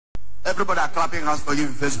Everybody are clapping hands for you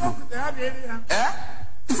in Facebook. Eh?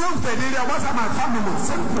 What's my family?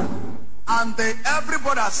 Simple. And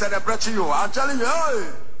everybody are celebrating you. I'm telling you, hey,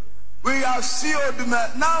 we have seen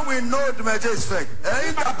Odumeje. Now we know Odumeje is fake.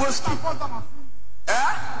 Eh?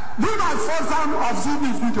 Do my first time of seeing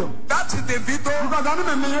this video. That is the video. Because I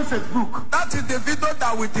don't know Facebook. That is the video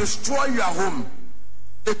that will destroy your home.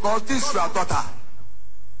 Because this is your daughter.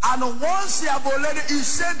 And once you have already, he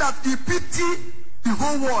said that he pity the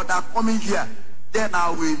whole world that coming here, then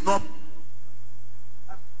I will not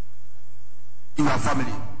in your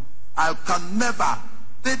family. I can never.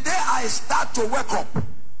 The day I start to wake up,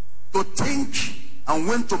 to think and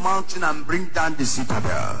went to mountain and bring down the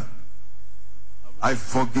citadel, I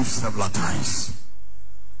forgive several times.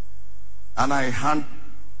 And I hand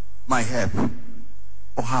my help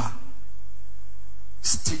for her.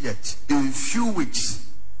 Still yet, in a few weeks,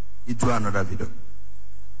 he do another video.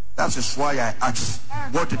 That is why I asked,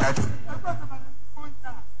 what did I do?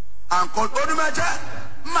 And called Odumeje,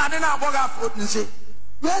 Madina Boga foot and say,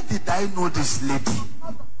 where did I know this lady?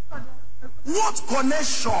 What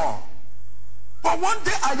connection? But one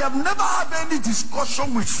day I have never had any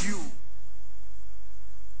discussion with you.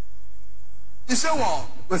 He said, what?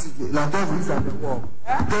 The devil is at the wall.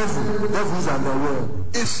 Devil is at the wall.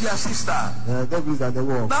 It's your sister. The devil is at the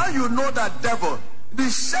wall. Now you know that devil. The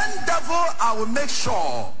same devil, I will make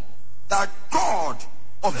sure that God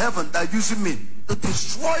of heaven that using me to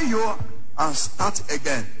destroy you and start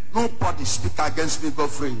again. Nobody speak against me, go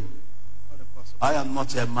free. I am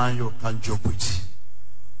not a man you can joke with.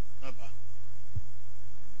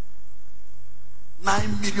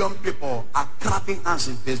 9 million people are clapping hands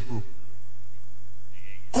in Facebook,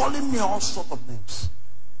 calling me all sorts of names.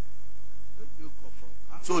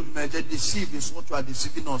 So Odumeje, deceive is what you are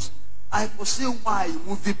deceiving us. I foresee why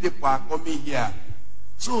movie people are coming here.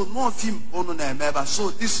 So no film on never.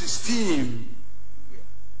 So this is film.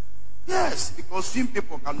 Yes, because film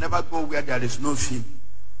people can never go where there is no film.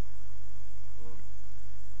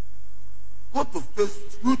 Go to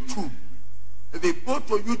Facebook, YouTube. If you go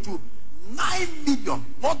to YouTube, 9 million,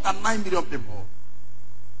 more than 9 million people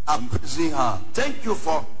are praising her. Thank you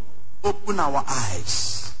for opening our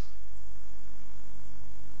eyes.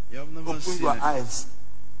 You have never open seen your it. eyes.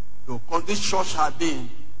 Because this church has been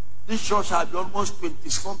almost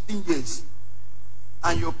 20-something years.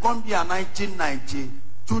 And you come here in 1990,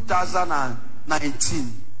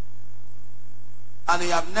 2019. And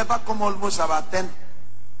you have never come almost about 10.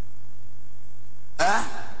 Eh?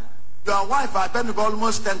 Your wife has been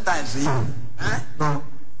almost 10 times. Eh? No.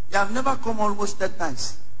 You have never come almost 10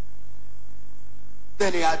 times.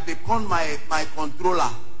 Then he had become my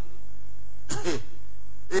controller.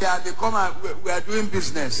 He had become we are doing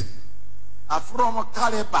business. From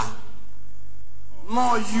Caliber.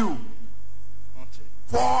 No you.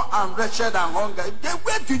 Poor and wretched and hungry. Then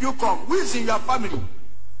where do you come? Who is in your family?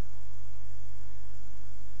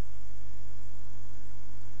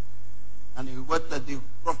 And he went to the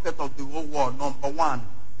prophet of the whole world, number one.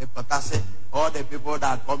 The prophet said, all the people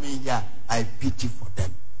that are coming here, I pity for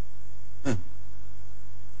them.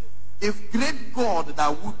 If great God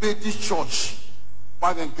that would be this church,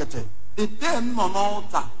 the ten on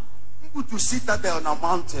altar, people to sit there on a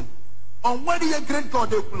mountain. On where the great God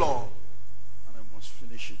they blow. And I must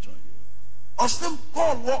finish it on you. Or some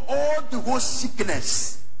call all the whole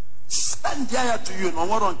sickness. Stand there to you. No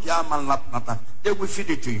more on Kiaman. They will feed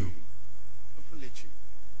it to you.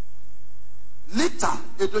 Later,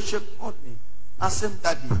 Edochie called me and said,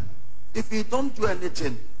 Daddy, if you don't do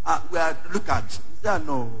anything, we are look at. He said,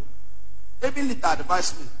 no. Even Rita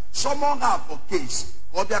advised me. Someone have a case.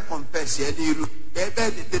 Or they confess here.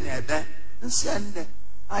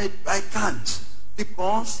 I can't.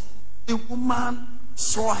 Because the woman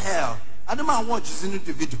saw her. I don't know what is in the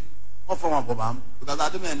video. Because I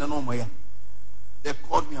don't know my. They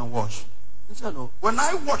called me and watched. He said, no. When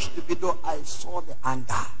I watched the video, I saw the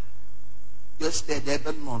anger. Just there,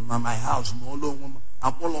 on my house, no long.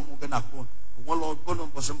 I'm all on my phone. All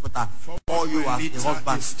you as the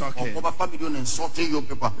husband, or family insulting your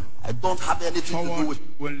people. I don't have anything to do with.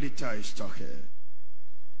 When Rita is talking,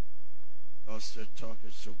 because the talk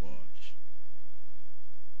is so much.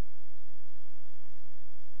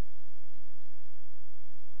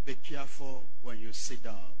 Be careful when you sit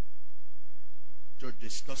down to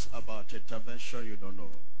discuss about intervention you don't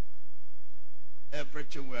know.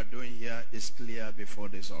 Everything we are doing here is clear before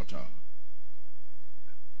this altar.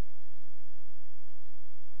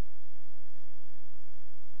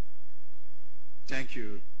 Thank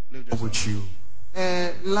you. Leave this With you.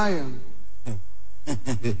 Lion.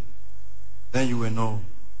 Then you will know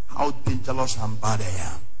how dangerous and bad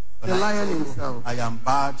I am. The lion himself. I am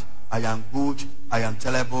bad I am good, I am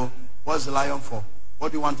terrible. What's the lion for?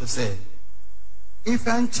 What do you want to say? If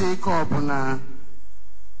and Jacob na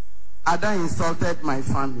Ada insulted my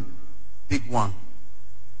family. Big one.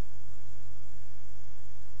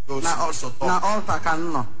 You're supposed to talk. Na altar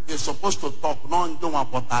can no. You're supposed to talk. No, don't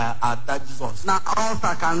want what I Jesus. Na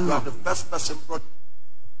altar can You are no. the first person brought.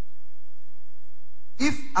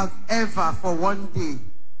 If I've ever for one day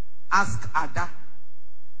asked Ada,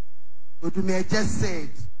 Odumeje said,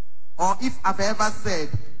 or if I've ever said,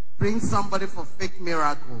 bring somebody for fake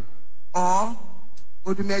miracle, or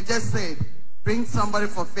Odumeje said, bring somebody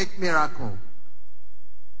for fake miracle,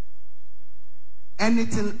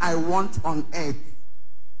 anything I want on earth,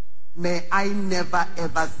 may I never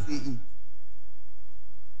ever see it.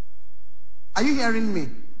 Are you hearing me?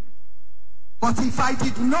 But if I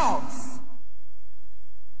did not,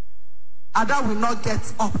 Ada will not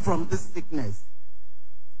get up from this sickness.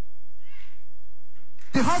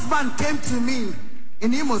 The husband came to me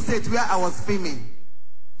in Imo State where I was filming.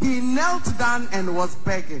 He knelt down and was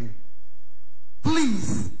begging,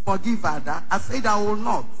 please forgive Ada. I said, I will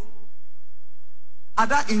not.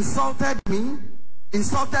 Ada insulted me,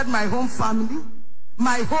 insulted my home family,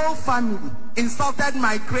 my whole family, insulted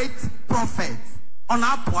my great prophet on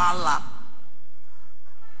Apuala.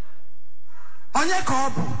 Onye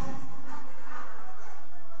kobu.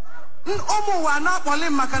 Go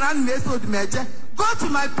to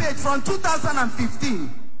my page from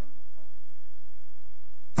 2015.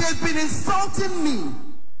 They've been insulting me,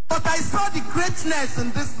 but I saw the greatness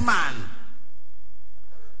in this man.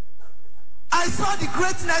 I saw the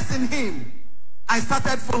greatness in him. I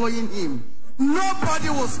started following him. Nobody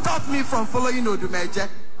will stop me from following Odumeje.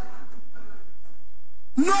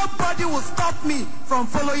 Nobody will stop me from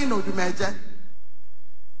following Odumeje.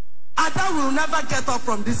 Ada will never get up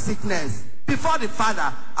from this sickness. Before the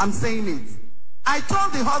father, I'm saying it. I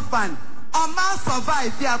told the husband, Oma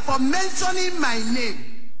survive here for mentioning my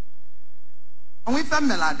name. And we found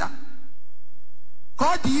Melada.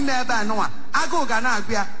 Call the email by Noah. I go Gana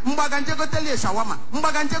Agbia, Mbaganjego Telia Shawama,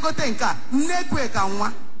 Mbaganjego Tenka, Negwe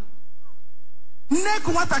Kanwa.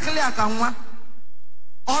 Negwa Takelia Kanwa.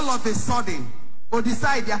 All of a sudden, or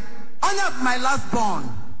decide ya, only my last born.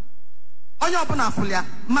 My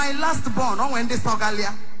last born,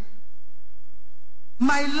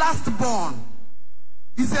 my last born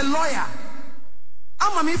is a lawyer.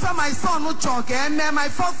 My son no choke, and my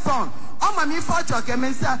first son.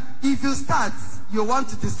 If you start, you want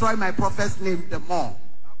to destroy my prophet's name the more.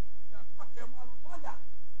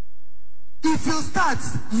 If you start,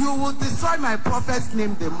 you will destroy my prophet's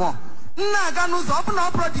name the more. Open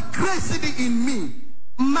up the grace in me.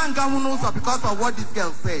 Because of what this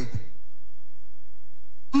girl said.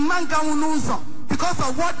 Because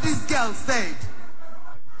of what this girl said.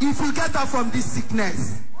 If you get up from this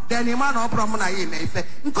sickness, then a man of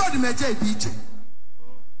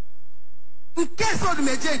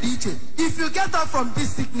if you get up from this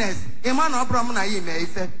sickness,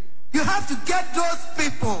 you have to get those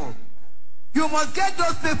people. You must get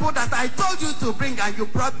those people that I told you to bring, and you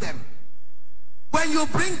brought them. When you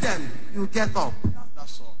bring them, you get up.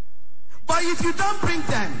 That's all. But if you don't bring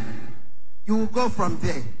them, you will go from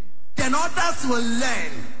there. Then others will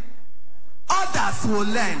learn. Others will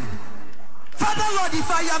learn. Father Lord,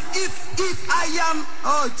 if I am,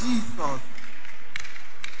 oh Jesus.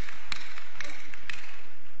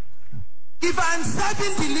 If I am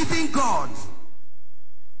serving the living God,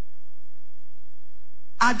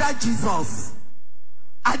 Ada Jesus,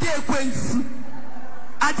 Ada Ekwensu,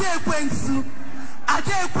 Ada Ekwensu,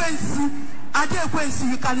 Ada Ekwensu, Ada Ekwensu,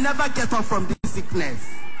 you can never get off from this sickness.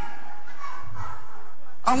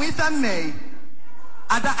 And with that May,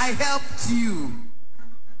 Ada, I helped you.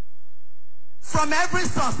 From every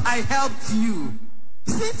source, I helped you.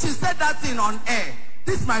 Since you said that thing on air,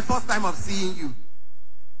 this is my first time of seeing you.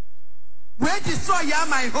 Where destroy ya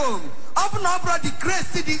my home. Open up the grace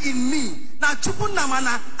city in me. Na chukuna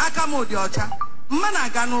mana akamo diocha. Mana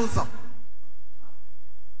ganozo.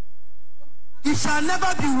 It shall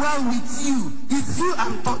never be well with you. It's you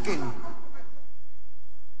I'm talking.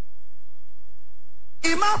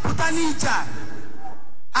 Ima putanija.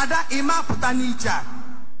 Ada ima putanija.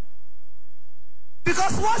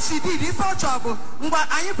 Because what she did is so trouble. Mba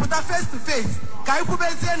anyi puta face to face. Kai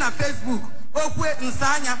pubeze na Facebook. Okwe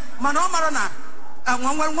nsanya. Mano marona.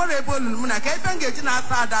 Ngwangwangwere ebolu muna. Kai fengeji na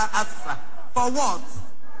asada asasa. For what?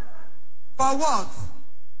 For what?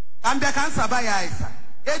 Kambia kansa baya isa.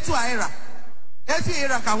 Etu aira. Etu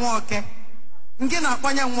ira ka nwoke. Nge na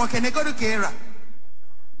akpanya nwoke negodu ka ira.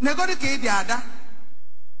 Negodu ka idi ada.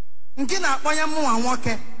 Nge na akpanya mwa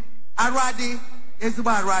nwoke. Arwadi ezigbo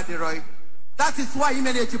arwadi roi. That is why you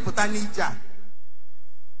made a chiputanija.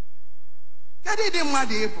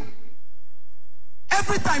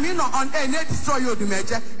 Every time you know on air, they destroy your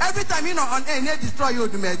Odumeje. Every time you know on air, they destroy your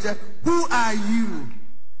Odumeje. Who are you?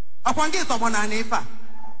 Upon get upon an efa.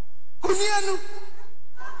 Kunienu.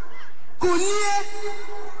 Kunie.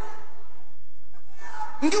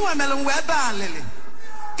 Ngiwa melon weba lily.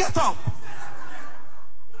 Get up.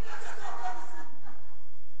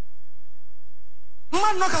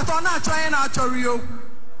 Man look at on our trying out your Rio.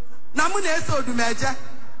 Namune so Odumeje.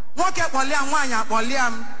 Walk up Poliam, Wanya,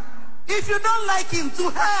 Poliam. If you don't like him, to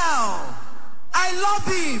hell. I love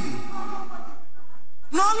him.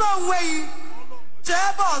 No long way.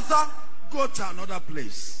 Go to another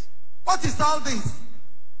place. What is all this?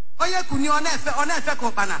 Oye kuni onefe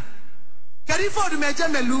kopana. Keri for the meje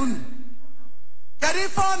melun. Keri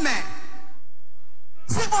for me.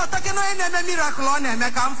 Sibo take no ene miracle on me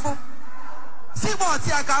kamfu. Sibo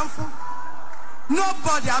ti akamfu.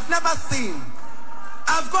 Nobody I've never seen.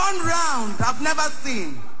 I've gone round. I've never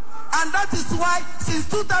seen. And that is why since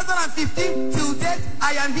 2015 till date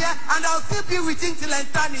I am here and I'll still be with him till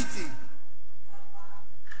eternity.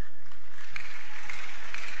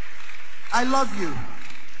 I love you.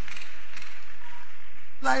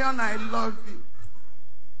 Lion, I love you.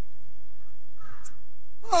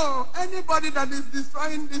 Oh, anybody that is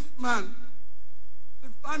destroying this man, the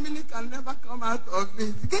family can never come out of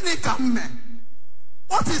it.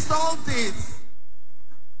 What is all this?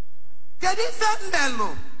 Get it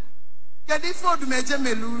melo. Get it for the major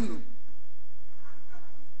melunu.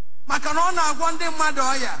 Makanona wande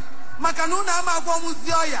madoya. Makanuna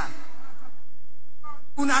magwamuzioya.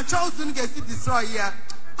 Una chosen get to destroy here.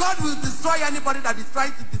 God will destroy anybody that is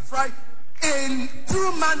trying to destroy a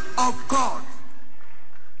true man of God.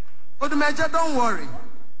 Odumeje, don't worry.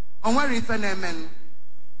 On where if an amen.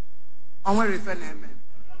 On where if an amen.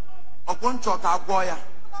 Upon chota boya.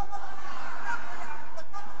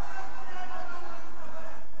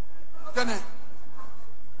 Kene.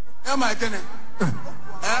 Am I kene?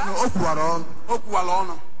 No,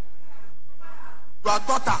 Okuwaron. Your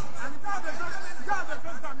daughter.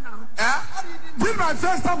 This is my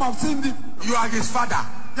first time I've seen him. You are his father.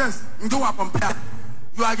 Yes. You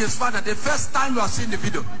are his father. The first time you are seeing the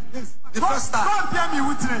video. Yes. The first time. God bear me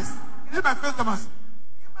witness. This is my first time.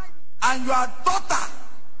 And your daughter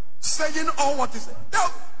saying all what is.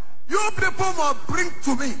 Now, you people must bring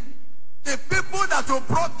to me the people that you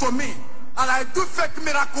brought to me, and I do fake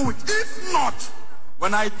miracle with. If not,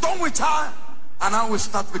 when I done with her, and I will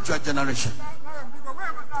start with your generation.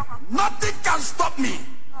 Nothing can stop me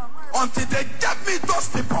until they get me those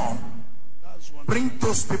people. Bring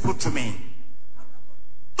those people to me.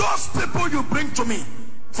 Those people you bring to me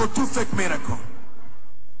for two fake miracles.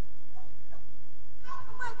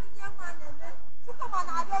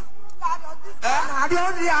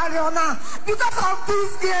 Because of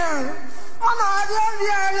this girl.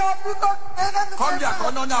 Come here,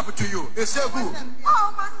 come on up to you. They say who?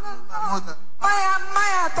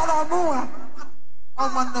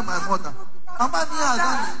 My mother.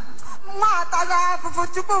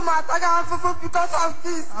 Because of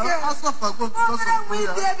this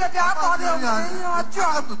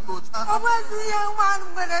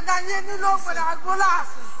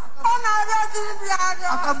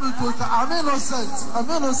I'm innocent.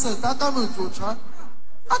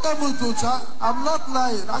 I'm not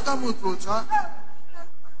lying.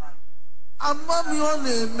 I'm not your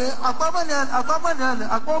name.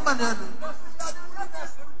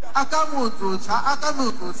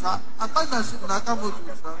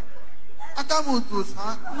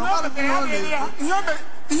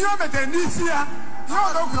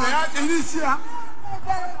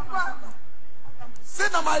 Say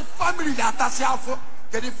now my family that has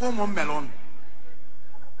get it from one melon.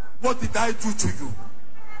 What did I do to you?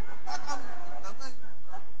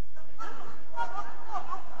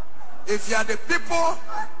 If you are the people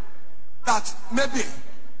that maybe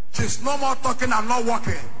she's no more talking and not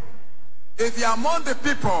walking. If you are among the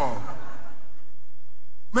people,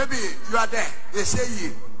 maybe you are there. They say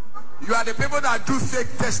you are the people that do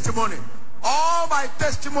fake testimony. All my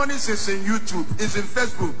testimonies is in YouTube, is in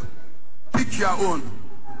Facebook. Pick your own.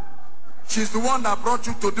 She's the one that brought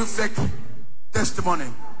you to do fake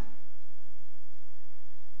testimony.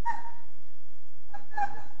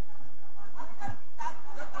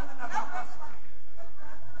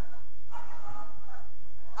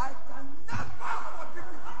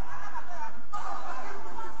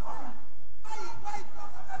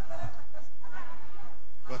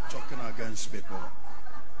 You're talking against people.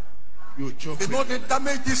 You joke. They know the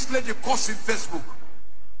damage this lady caused in Facebook.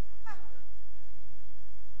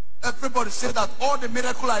 Everybody said that all the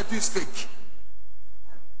miracle I do is fake.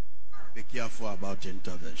 Be careful about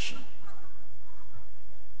intervention.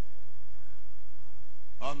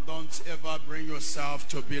 And don't ever bring yourself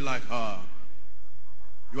to be like her.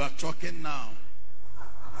 You are talking now.